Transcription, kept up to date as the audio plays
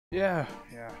Yeah,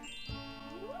 yeah.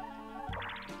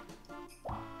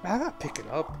 Man, I gotta pick it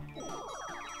up.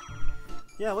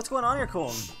 Yeah, what's going on here,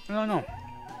 Colton? I don't know.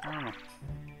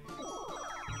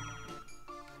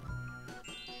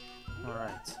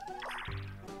 Alright.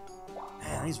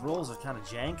 Man, these rolls are kind of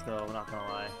jank, though, I'm not gonna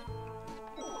lie.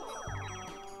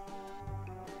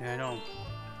 Yeah, I know.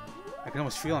 I can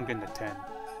almost feel I'm getting a 10.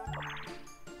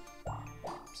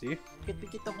 See?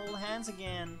 Get the whole hands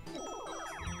again.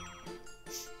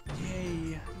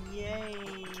 Yay.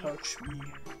 Yay. Touch me.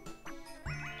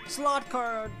 Slot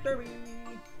card derby.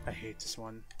 I hate this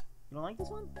one. You don't like this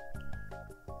one?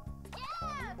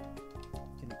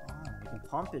 You can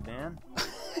pump it, man.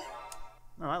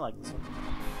 No, I like this one.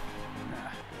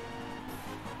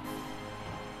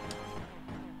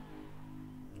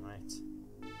 Right.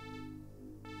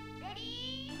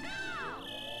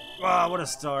 Wow, what a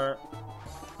start.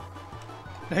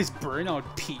 Nice burnout,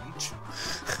 Peach.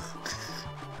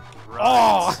 Right.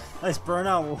 Oh! Nice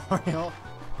burnout, Wario.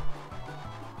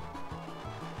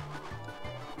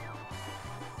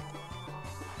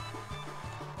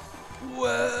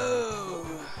 Whoa!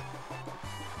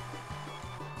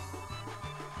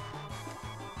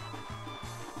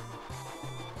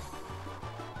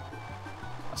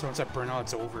 So once that burnout,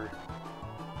 it's over.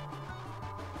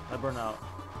 That burnout,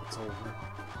 it's over.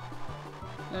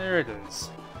 There it is.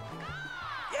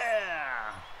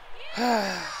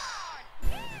 Yeah!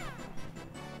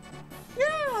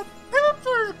 Yeah,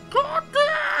 Pepper's got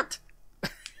it!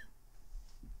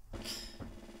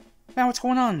 Man, what's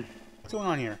going on? What's going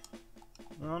on here?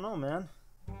 I don't know, man.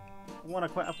 I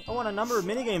want a number of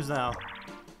minigames now.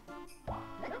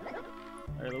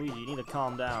 Alright, Luigi, you need to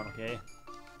calm down, okay?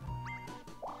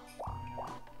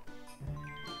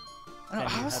 I don't know,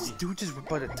 how does this dude just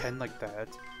rip out a 10 like that?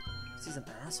 He's an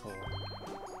asshole.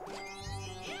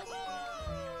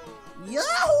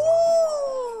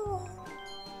 Yahoo!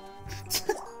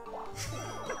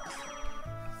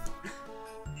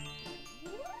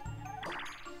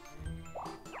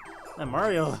 And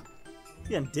Mario, he's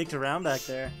getting dicked around back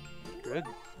there. Good.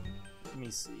 Let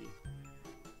me see.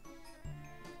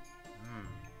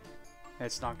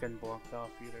 It's not getting blocked off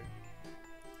either.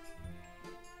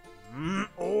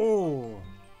 Oh!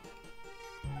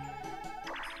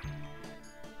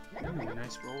 Ooh,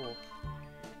 nice roll.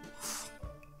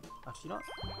 Actually, not.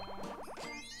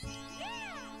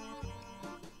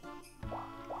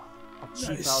 I'll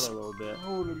cheap out a little bit.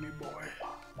 Hold me, boy.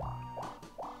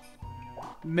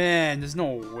 Man, there's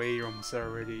no way you're almost there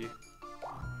already.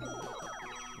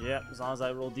 Yep, as long as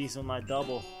I roll decent with my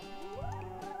double.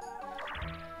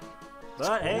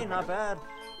 But hey, not bad.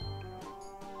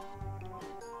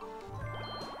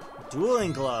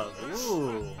 Dueling glove.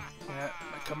 Ooh. Yeah,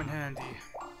 might come in handy.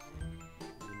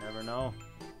 You never know.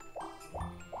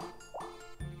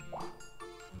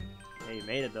 Hey, you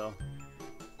made it though.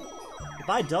 If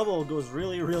I double goes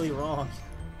really, really wrong,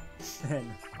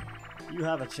 then you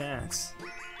have a chance.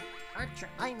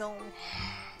 I know.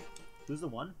 Who's the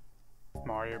one?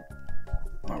 Mario.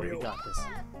 Mario, you got this.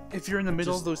 If you're in the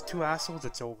middle of those two assholes,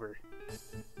 it's over.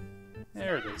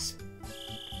 There it is.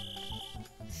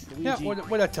 Luigi. Yeah,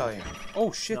 what'd I tell you?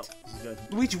 Oh shit. No, this is good.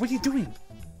 Luigi, what are you doing?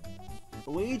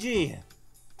 Luigi!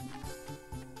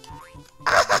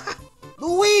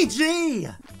 Luigi!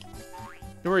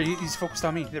 Don't worry, he's focused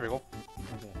on me. There we go.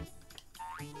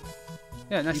 Okay.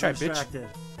 Yeah, nice try, bitch. Distracted.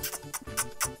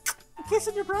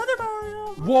 Kissing your brother,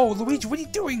 Mario! Whoa, Luigi, what are you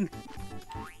doing?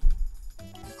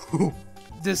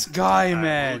 This guy,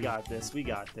 man. We got this. We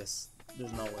got this.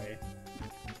 There's no way.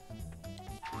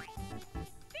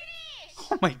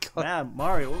 Oh my god. Man,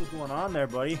 Mario, what was going on there,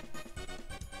 buddy?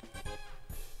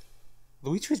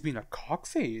 Luigi was being a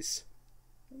cockface.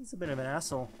 He's a bit of an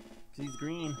asshole. 'Cause he's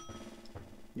green.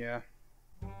 Yeah.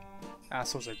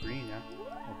 Assholes are green, yeah.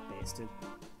 Oh, basted.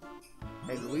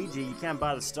 Hey, Luigi, you can't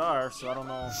buy the star, so I don't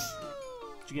know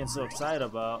what you're getting so excited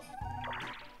about.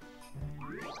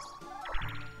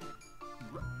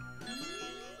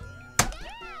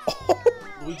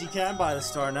 Luigi can buy the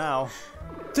star now.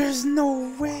 There's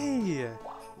no way.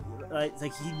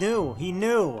 Like he knew. He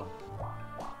knew.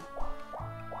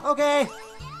 Okay.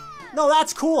 No,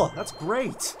 that's cool. That's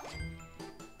great.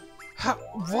 How,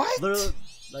 what? Literally,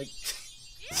 like,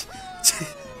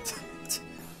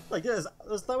 like this.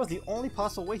 That was the only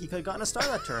possible way he could have gotten a star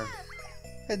that turn.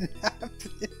 It happened.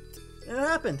 And it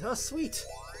happened. That was sweet.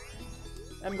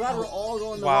 I'm glad we're all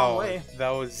going the Wow, wrong way. that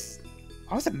was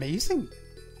amazing.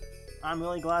 I'm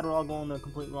really glad we're all going the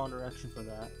complete wrong direction for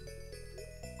that.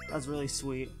 That's really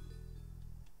sweet.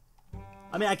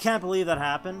 I mean, I can't believe that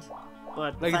happened,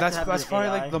 but Like the fact that's that it happened probably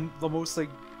with AI, like the most like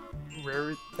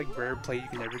rare play you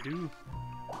can ever do.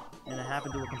 And it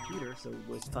happened to a computer, so it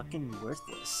was fucking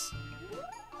worthless.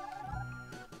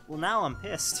 Well, now I'm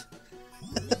pissed.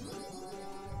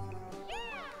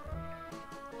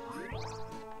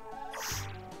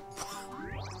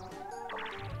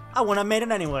 I wouldn't have made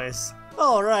it anyways.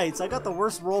 Alright, so I got the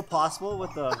worst roll possible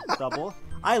with the double.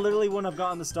 I literally wouldn't have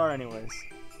gotten the star anyways.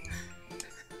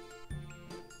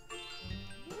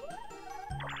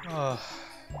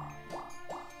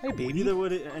 Hey, baby. Neither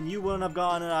would it, and you wouldn't have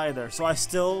gotten it either, so I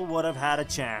still would have had a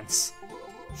chance.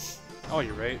 Oh,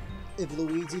 you're right. If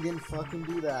Luigi didn't fucking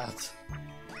do that.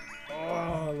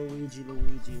 Oh, Luigi,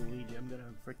 I'm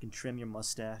gonna freaking trim your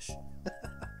mustache.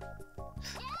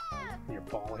 Your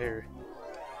ball hair.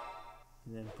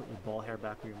 And then put your ball hair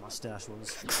back where your mustache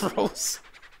was. Gross.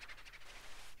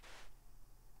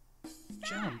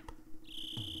 Jump.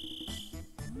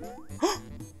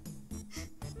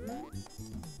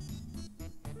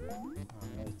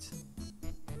 Alright.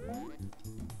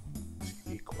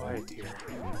 Be quiet here.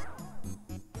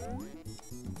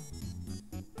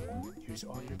 Use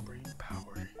all your brain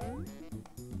power.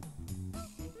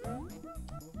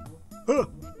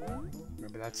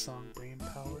 Remember that song, Brain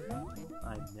Power?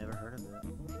 I've never heard of it.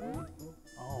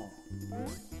 Oh.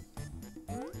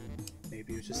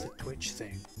 Maybe it was just a Twitch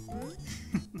thing.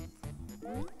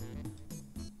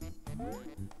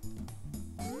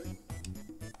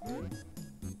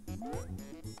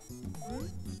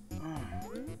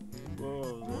 Whoa, a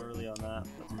little early on that.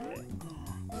 That's okay.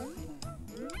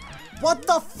 What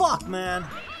the fuck, man?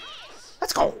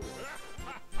 Let's go!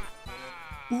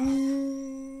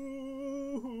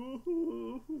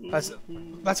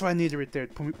 That's what I needed right there.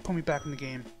 Put me back in the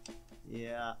game.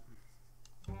 Yeah.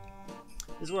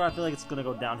 This is where I feel like it's gonna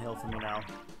go downhill for me now.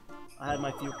 I had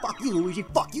my few. Fuck you, Luigi!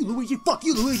 Fuck you, Luigi! Fuck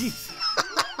you, Luigi!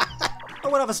 I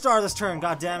would have a star this turn.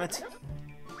 God damn it!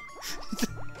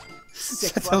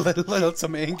 Sick That's fuck. let out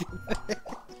some anger.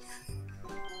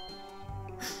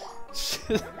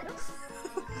 Shit.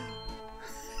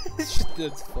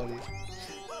 That's funny.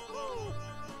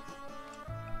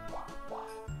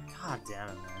 God damn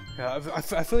it, man. Yeah,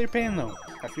 I feel your pain though.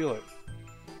 I feel it.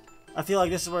 I feel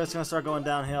like this is where it's gonna start going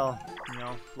downhill. You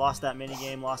know, lost that mini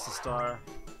game, lost a star,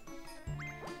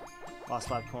 lost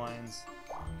 5 coins.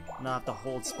 Now I have to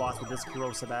hold spots with this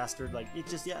gross bastard. Like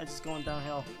it's just it's just going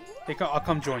downhill. Hey, I'll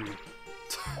come join you.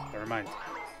 Never mind.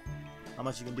 How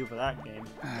much you can do for that game?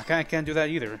 I can't do that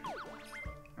either.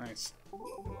 Nice.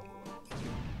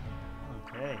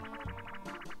 Okay.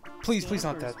 Please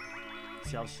not that.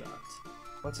 Shell shocked.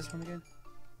 What's this one again?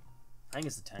 I think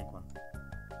it's the tank one.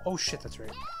 Oh shit, that's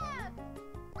right.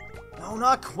 No,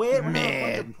 not quit. We're not a bunch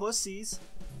Man. of pussies.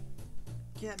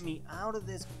 Get me out of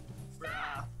this.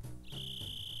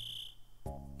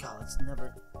 God, let's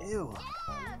never. Ew.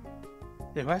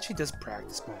 Yeah, who actually does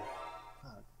practice mode?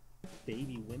 God,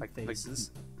 baby wimp Like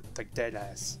faces. Like dead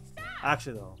ass.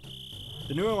 Actually, though,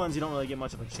 the newer ones you don't really get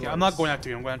much of a choice. Yeah, I'm not going after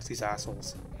you. I'm going after these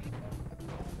assholes.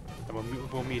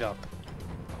 And we'll meet up.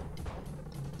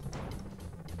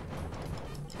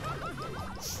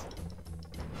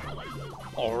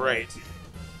 All right.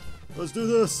 Let's do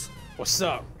this. What's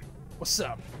up? What's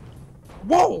up?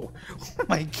 Whoa! Oh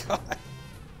my god.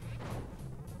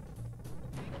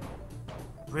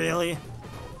 Really?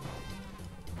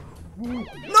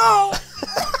 No!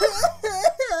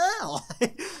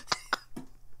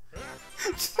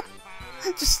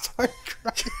 Just start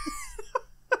crying.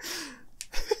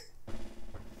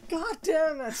 God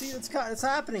damn that! See, it's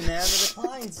happening, man.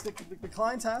 The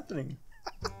decline's happening.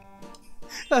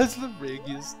 That's the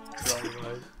biggest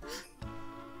crying.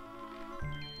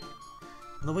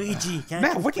 Luigi, can't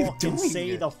Man, you what are you fucking doing say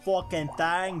here? the fucking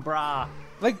thing, brah?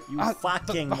 Like, You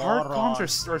fucking the hard moron.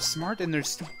 cons are smart and they're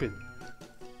stupid.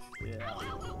 Yeah.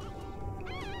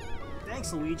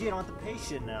 Thanks, Luigi. I don't have to pay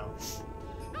shit now.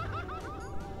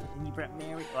 And you brought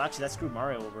Mary. Well, actually, that screwed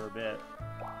Mario over a bit.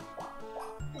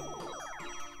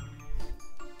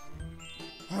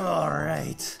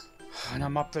 Alright. And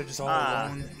I'm up there just all Ah.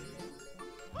 alone.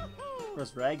 Of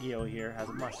course, Raggio here has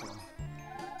a mushroom.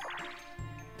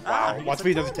 Wow, he what's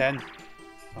gets me a to the 10?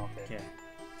 Okay. Okay.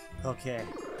 Okay.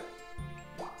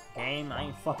 Game, I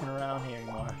ain't fucking around here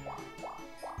anymore.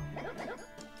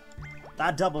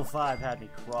 That double 5 had me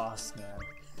crossed, man.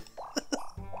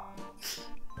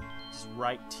 Just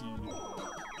right to you.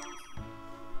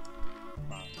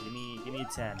 Come on, give me a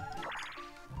 10.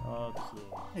 Okay.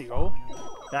 There you go.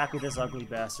 Back with this ugly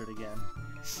bastard again.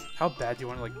 How bad do you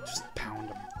want to, like, just pound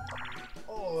him?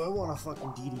 Oh, I want to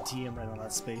fucking DDT him right on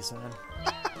that space, man.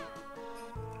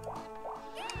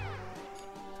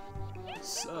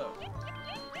 So.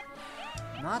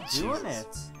 Not doing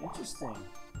it. Interesting.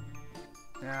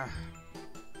 Yeah.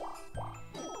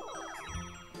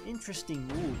 Interesting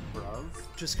move, bruv.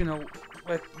 Just gonna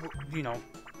let, you know,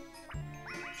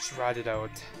 just ride it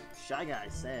out. Shy Guy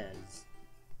says.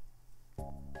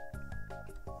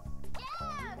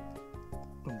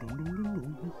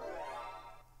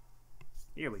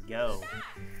 Here we go.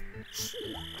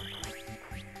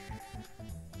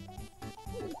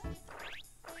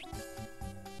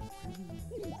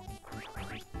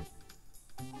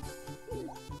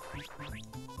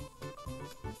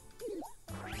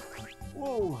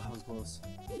 Whoa, that was close.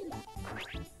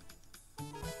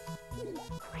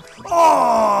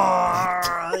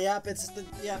 Oh! Yep,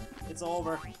 it's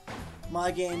over.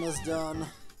 My game is done.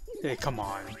 Hey, come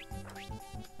on.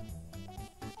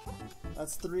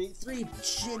 That's three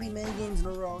shitty mini games in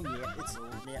a row. Yeah, it's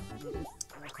over. Yeah,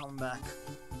 I'm coming back.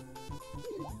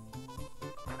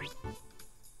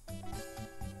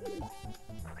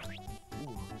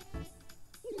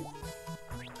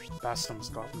 Bastom's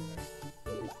got me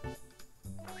there.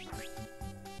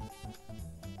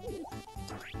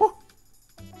 Woo!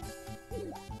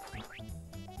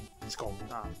 Let's go.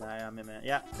 Oh, man.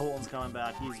 Yeah, Colton's coming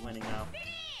back. He's winning now.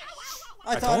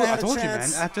 I told you,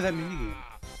 man. After that minigame.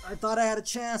 I thought I had a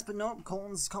chance, but nope.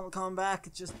 Colton's coming back.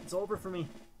 It's over for me.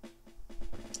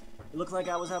 It looked like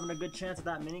I was having a good chance at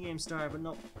that minigame star, but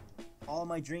nope. All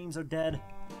my dreams are dead.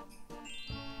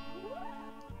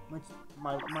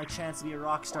 My chance to be a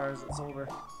rock star is over.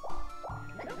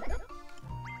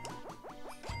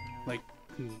 Like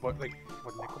what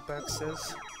Nickelback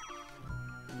says?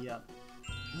 Yep.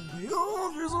 We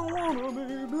all just wanna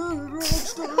be big rock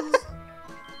stars.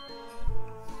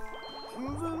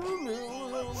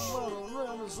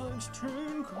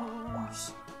 16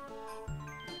 cars.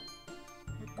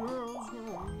 The girls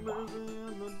go busy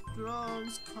and the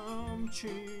drugs come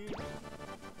cheap.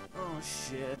 Oh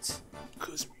shit.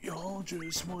 Cause we all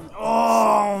just want.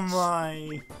 Oh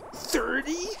my.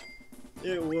 30?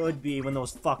 It would be when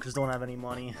those fuckers don't have any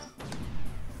money.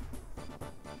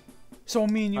 So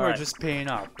me and you all are right. just paying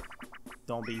up.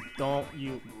 Don't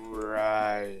you.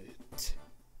 Right.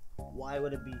 Why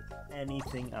would it be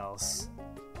anything else?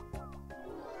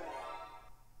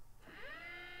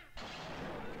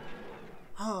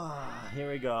 Here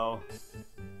we go.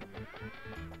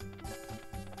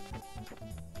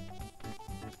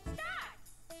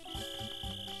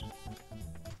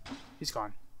 He's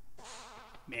gone.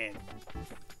 Man.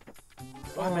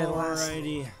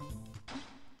 Alrighty.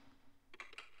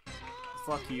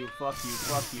 Fuck you, fuck you,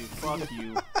 fuck you, fuck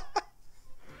you.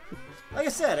 Like I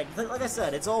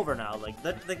said, it's over now. Like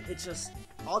it's just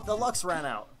all the lucks ran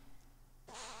out.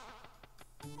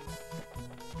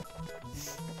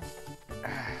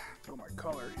 Got my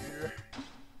color here.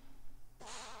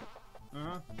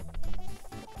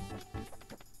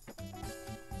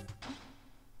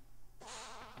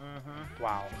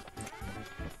 Wow.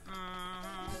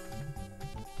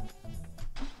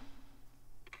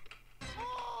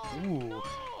 Ooh.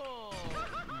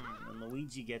 And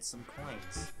Luigi gets some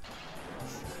coins.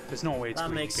 There's no way it's that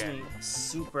green makes again. me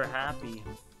super happy.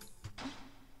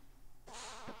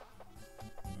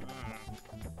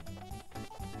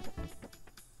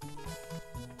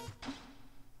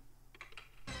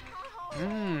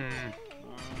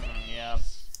 Yeah.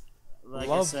 Like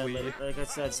I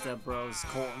said, Step Bros,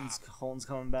 Colton's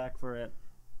coming back for it.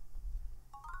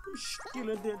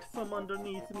 Stealing it from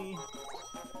underneath me.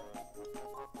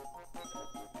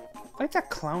 I think that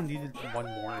clown needed one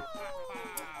more.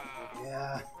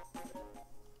 Yeah.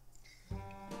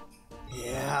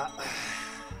 Yeah.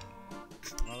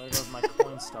 Well, there goes my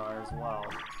coin star as well.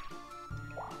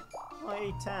 Oh,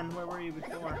 hey, 10, where were you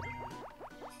before?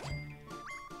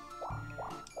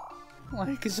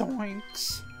 Like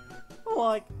zoinks.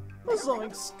 Like a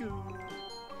zoink scoop.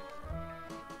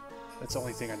 That's the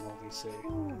only thing I normally say.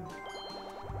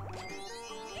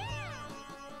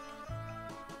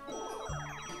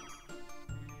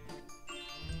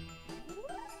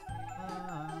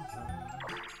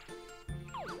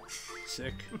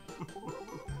 Sick.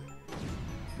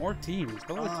 More teams.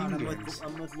 Go with team games.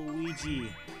 I'm with Luigi.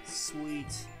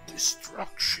 Sweet.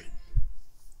 Destruction.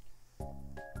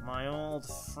 My old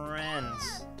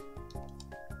friends.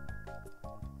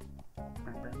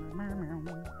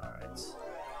 Alright.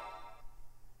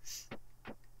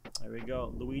 There we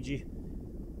go. Luigi.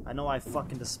 I know I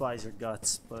fucking despise your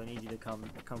guts, but I need you to come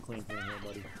clean for me here,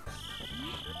 buddy.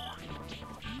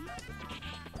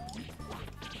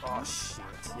 Oh shit.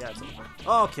 Yeah, it's over.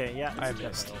 Oh, okay, yeah. I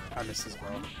missed. I missed as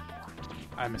well.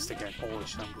 I missed again. Holy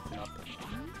shit, I'm goofing up.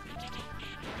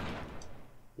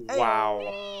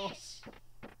 Wow.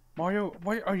 Mario,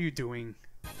 what are you doing?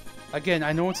 Again,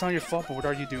 I know it's not your fault, but what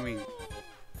are you doing?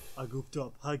 I goofed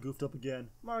up. I goofed up again.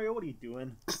 Mario, what are you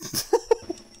doing?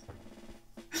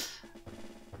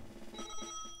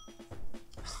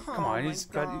 fine.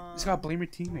 He's got to blame your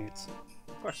teammates.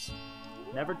 Of course.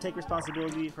 Never take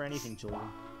responsibility for anything, children.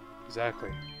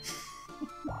 Exactly.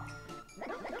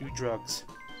 Do drugs.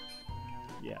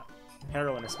 Yeah.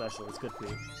 Heroin especially. It's good for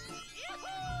you.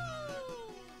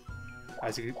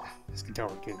 As you can tell,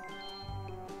 we're kidding.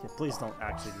 Yeah, please don't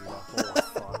actually do that. Holy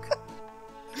fuck.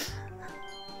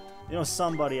 You know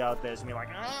somebody out there is gonna be like,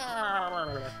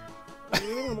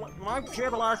 my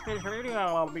kid lost his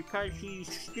video because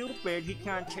he's stupid. He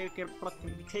can't take it, but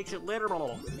he takes it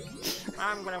literal.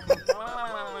 I'm gonna.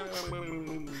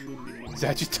 Is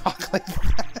that you talk like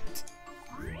that?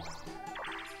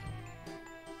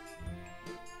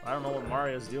 I don't know what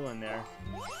Mario's doing there.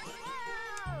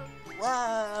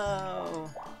 Whoa!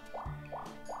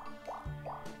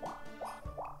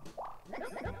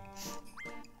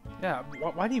 Yeah,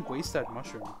 why did he waste that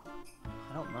mushroom?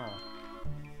 I don't know.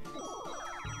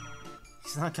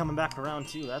 He's not coming back around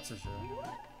too, that's for sure.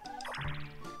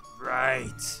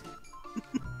 Right.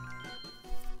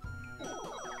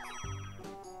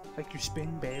 Like your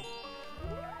spin, babe.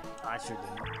 I sure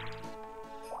didn't.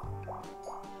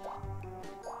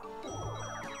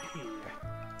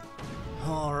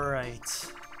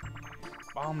 Alright.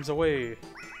 Bombs away.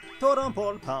 Totem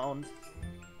pole pound.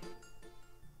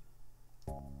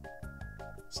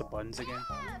 It's the buttons again.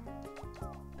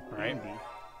 Right? A&B.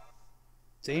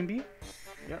 It's A and B?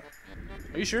 Yep.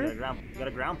 Are you sure? You got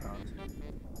a ground pound.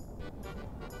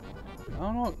 I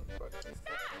don't know.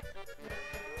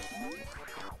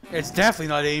 It's definitely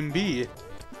not A and B.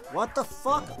 What the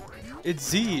fuck? It's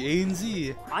Z, A and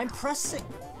Z. I'm pressing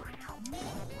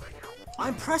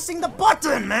the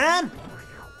button, man!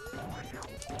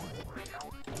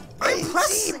 I'm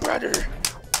pressing, brother!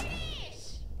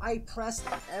 I pressed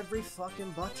every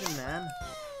fucking button, man.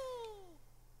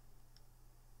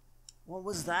 What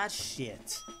was that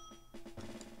shit?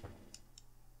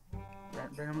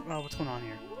 Oh, what's going on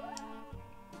here?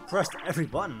 Pressed every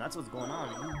button, that's what's going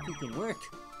on. You can work.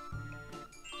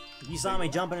 You saw me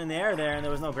jumping in the air there and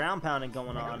there was no ground pounding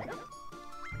going on.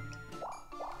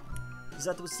 Is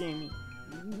that the same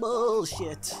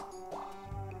bullshit?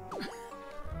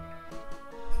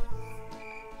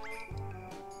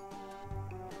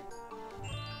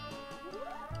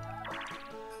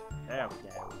 There we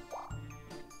go.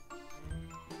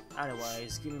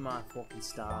 Anyways, give me my fucking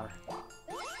star.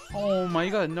 Oh my,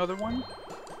 you got another one?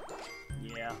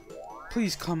 Yeah.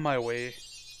 Please come my way.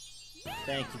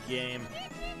 Thank you, game.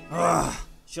 Ugh.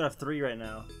 Should have 3 right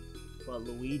now. But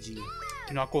Luigi.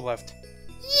 Do not go left.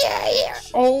 Yeah!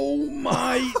 Oh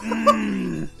my!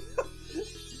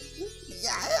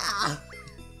 Yeah!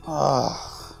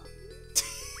 Ah.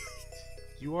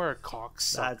 You are a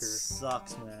cocksucker. That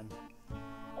sucks, man.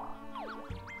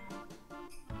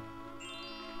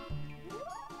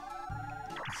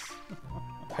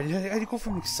 How do you go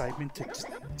from excitement to just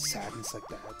sadness like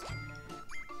that?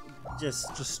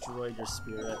 Just destroyed your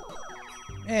spirit.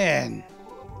 Man.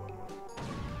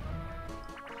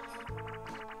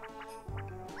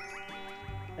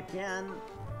 Again. Man,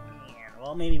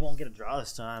 well, maybe we won't get a draw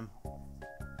this time.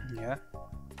 Yeah.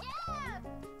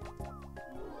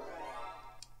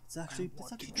 It's actually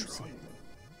pretty safe.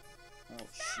 Oh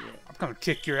shit. I'm gonna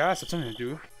kick your ass. That's something to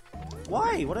do.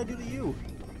 Why? What'd I do to you?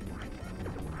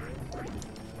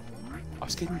 I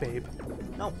was kidding, babe.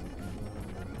 No.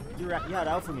 You had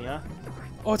out for me, huh?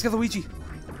 Oh, it's got Luigi.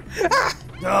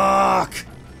 Ah! Yuck!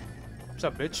 What's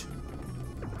up, bitch?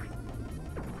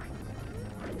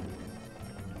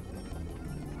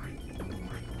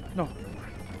 No.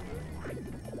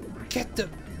 Get the.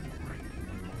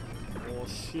 Oh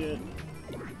shit.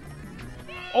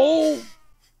 Oh!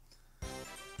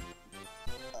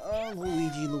 Oh,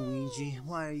 Luigi,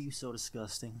 why are you so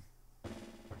disgusting?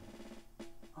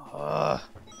 You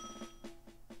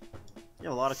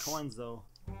have a lot of coins, though.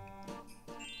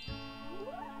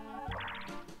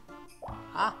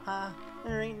 Haha,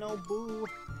 there ain't no boo.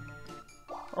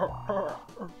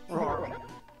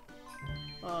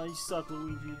 Oh, you suck,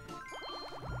 Luigi.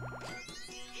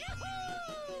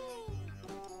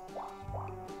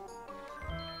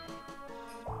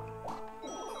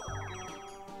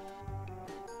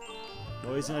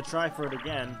 Oh, he's gonna try for it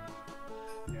again.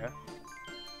 Yeah.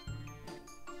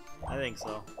 I think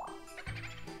so.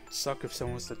 Suck if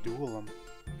someone was to duel him.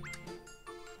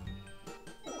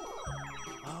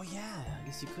 Oh yeah, I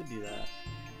guess you could do that.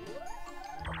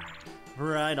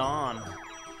 Right on.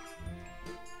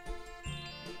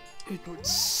 It would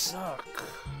suck.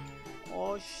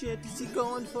 Oh shit, is he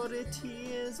going for the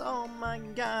tears? Oh my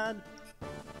god.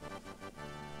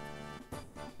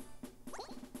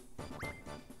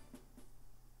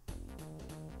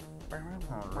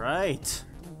 Alright.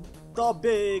 The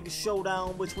big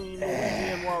showdown between Luigi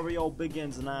and Wario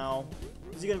begins now.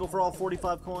 Is he gonna go for all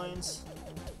 45 coins?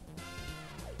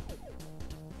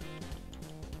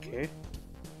 Okay.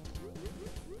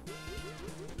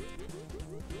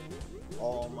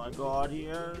 Oh my god, he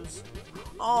is.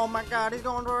 Oh my god, he's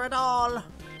going for it all.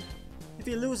 If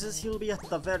he loses, he'll be at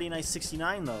the very nice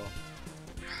 69 though.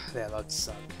 Yeah, that'd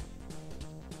suck.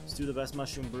 Let's do the best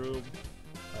mushroom brew.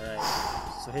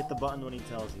 Alright, so hit the button when he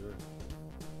tells you.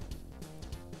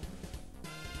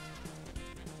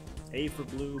 A for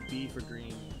blue, B for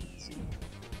green, C.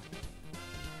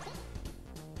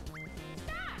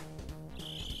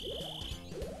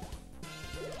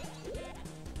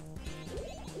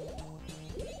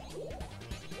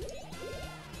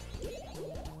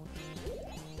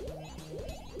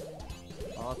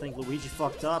 Oh, I think Luigi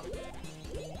fucked up.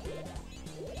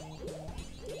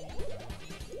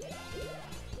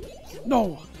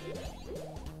 No!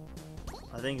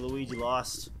 I think Luigi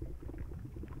lost.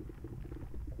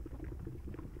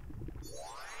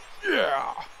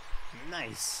 Yeah!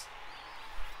 Nice.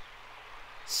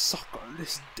 Suck on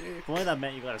this dick. If only that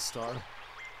meant you got a star.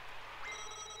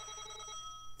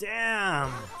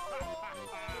 Damn!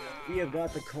 We have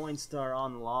got the coin star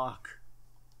on lock.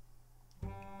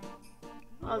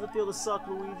 How does it feel to suck,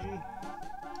 Luigi?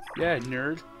 Yeah,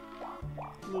 nerd.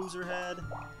 Loser head.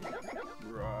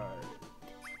 Right.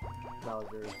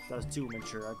 That was too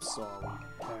mature, I'm sorry.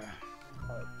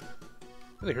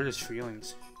 Really hurt his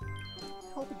feelings.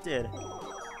 I hope it did.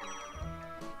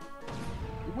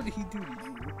 What did he do to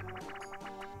you?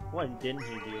 What didn't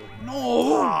he do?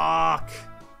 No! Fuck!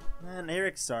 Man,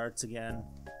 Eric starts again.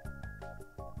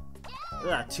 Look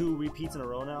at that, 2 repeats in a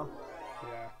row now.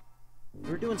 Yeah.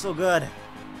 We're doing so good.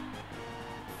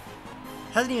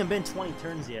 Hasn't even been 20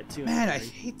 turns yet, too. Man, I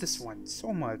hate this one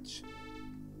so much.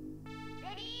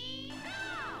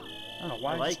 I don't know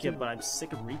why I like it, but I'm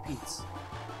sick of repeats.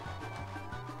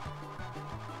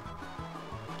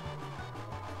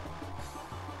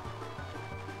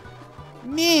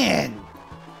 Man!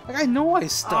 Like, I know I Oh,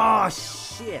 stopped.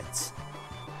 shit!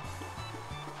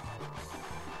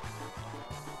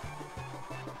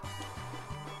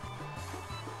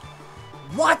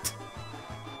 What?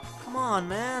 Come on,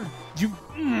 man. You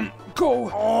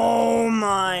go! Oh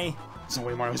my. There's no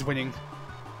way Mario's winning.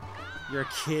 You're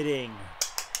kidding.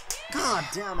 God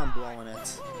damn, I'm blowing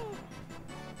it.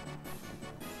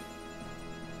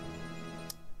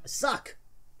 I suck.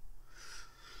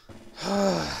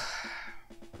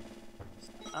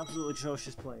 Absolutely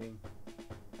atrocious playing.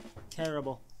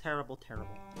 Terrible, terrible,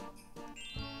 terrible.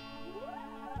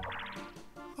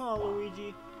 Oh,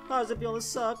 Luigi. How does it feel to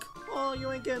suck? Oh,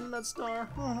 you ain't getting that star.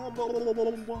 Oh, blah, blah, blah,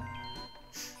 blah, blah.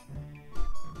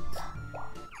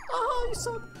 Oh, you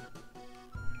suck.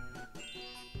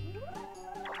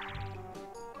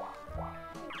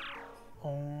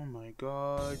 Oh my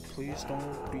god, please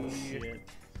don't be... Shit.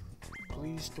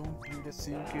 Please don't be to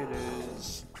think it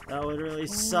is. That would really Oh,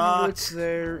 suck. it's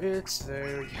there,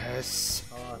 yes.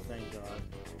 Oh, thank God.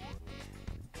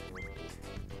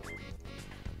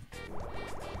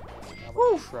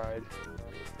 I tried.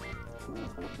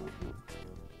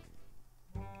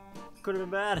 Could have been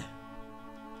bad.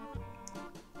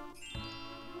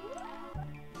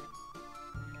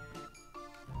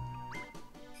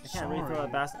 I can't really throw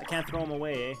that basket. I can't throw him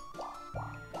away, eh?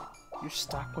 You're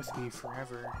stuck with me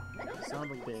forever. Son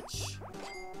of a bitch.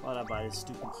 Why'd I buy this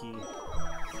stupid key?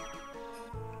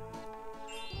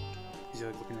 Is he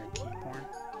like looking at key porn?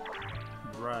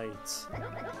 Right.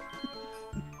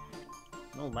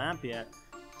 No lamp yet.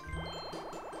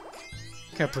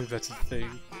 Can't believe that's a thing.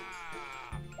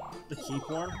 The key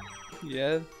porn?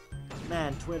 Yeah.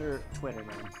 Man, Twitter, man.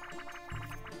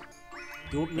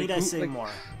 Need I say more?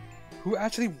 Who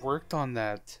actually worked on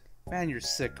that? Man, you're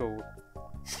sicko.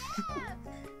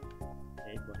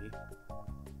 Hey, buddy.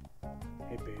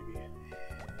 Hey, baby.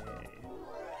 Hey.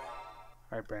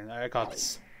 Alright, Brandon, I got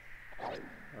this.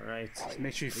 Alright. Just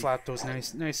make sure you flap those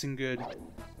nice and good.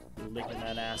 You're licking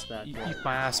that ass back Eat there.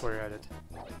 my ass while you're at it.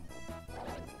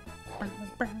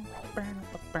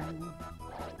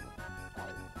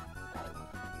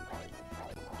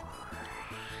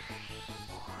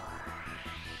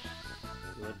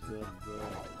 Good.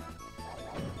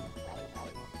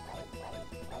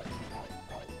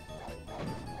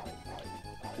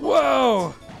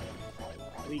 Whoa!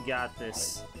 We got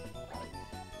this.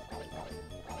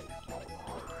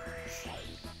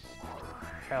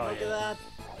 Hell Look yeah. at that.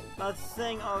 A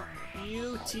thing of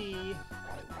beauty.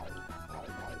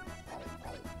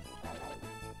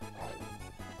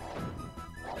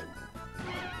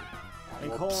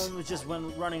 And Colin was just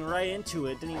running right into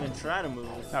it, didn't even try to move.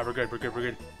 Nah, we're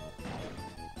good.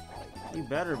 You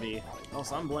better be,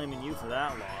 else I'm blaming you for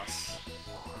that loss.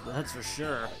 That's for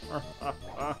sure.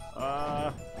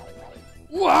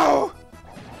 Whoa!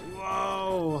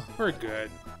 Whoa! We're good.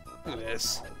 Look at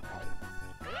this.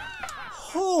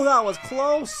 Oh, that was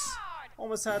close!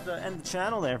 Almost had to end the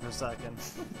channel there for a second.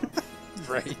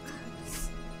 Right.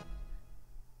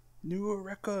 New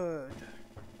record.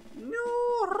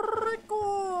 New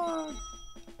record!